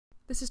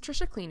This is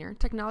Trisha Cleaner,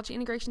 Technology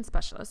Integration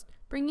Specialist,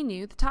 bringing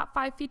you the top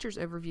 5 features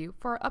overview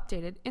for our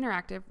updated,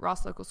 interactive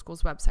Ross Local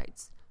Schools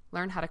websites.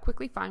 Learn how to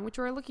quickly find what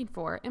you are looking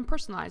for and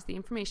personalize the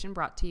information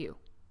brought to you.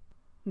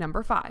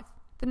 Number 5,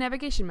 the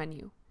navigation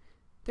menu.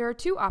 There are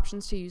 2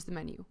 options to use the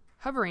menu.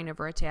 Hovering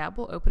over a tab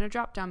will open a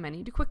drop-down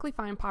menu to quickly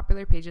find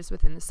popular pages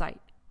within the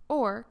site,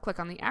 or click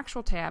on the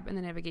actual tab in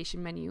the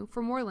navigation menu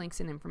for more links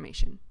and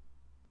information.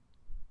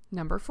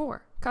 Number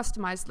 4,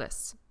 customized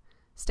lists.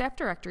 Staff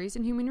directories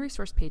and human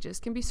resource pages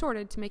can be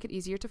sorted to make it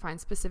easier to find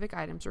specific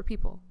items or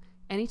people.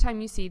 Anytime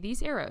you see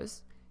these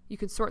arrows, you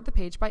can sort the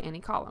page by any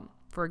column.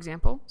 For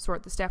example,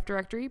 sort the staff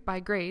directory by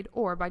grade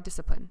or by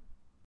discipline.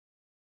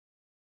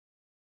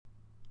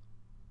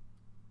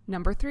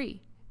 Number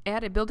 3,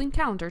 add a building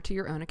calendar to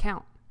your own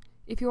account.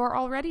 If you are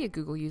already a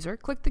Google user,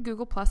 click the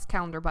Google Plus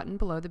Calendar button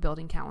below the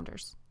building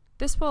calendars.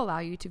 This will allow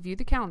you to view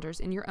the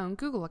calendars in your own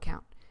Google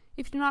account.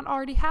 If you do not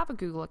already have a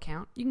Google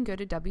account, you can go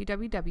to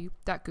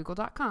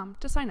www.google.com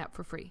to sign up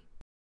for free.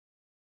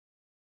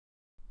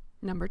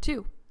 Number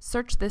 2,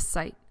 search this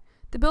site.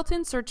 The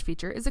built-in search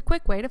feature is a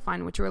quick way to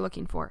find what you are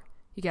looking for.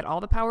 You get all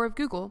the power of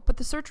Google, but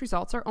the search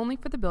results are only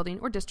for the building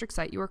or district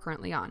site you are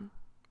currently on.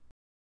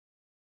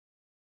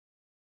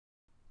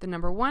 The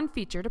number 1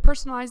 feature to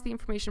personalize the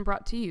information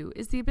brought to you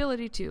is the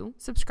ability to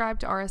subscribe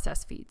to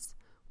RSS feeds.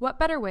 What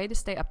better way to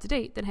stay up to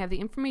date than have the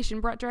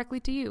information brought directly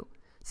to you?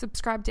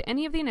 Subscribe to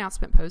any of the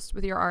announcement posts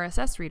with your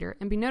RSS reader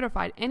and be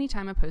notified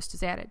anytime a post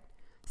is added.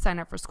 Sign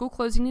up for school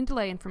closing and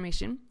delay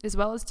information, as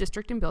well as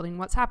district and building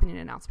what's happening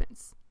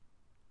announcements.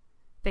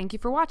 Thank you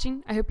for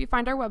watching. I hope you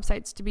find our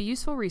websites to be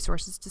useful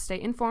resources to stay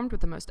informed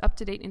with the most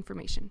up-to-date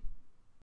information.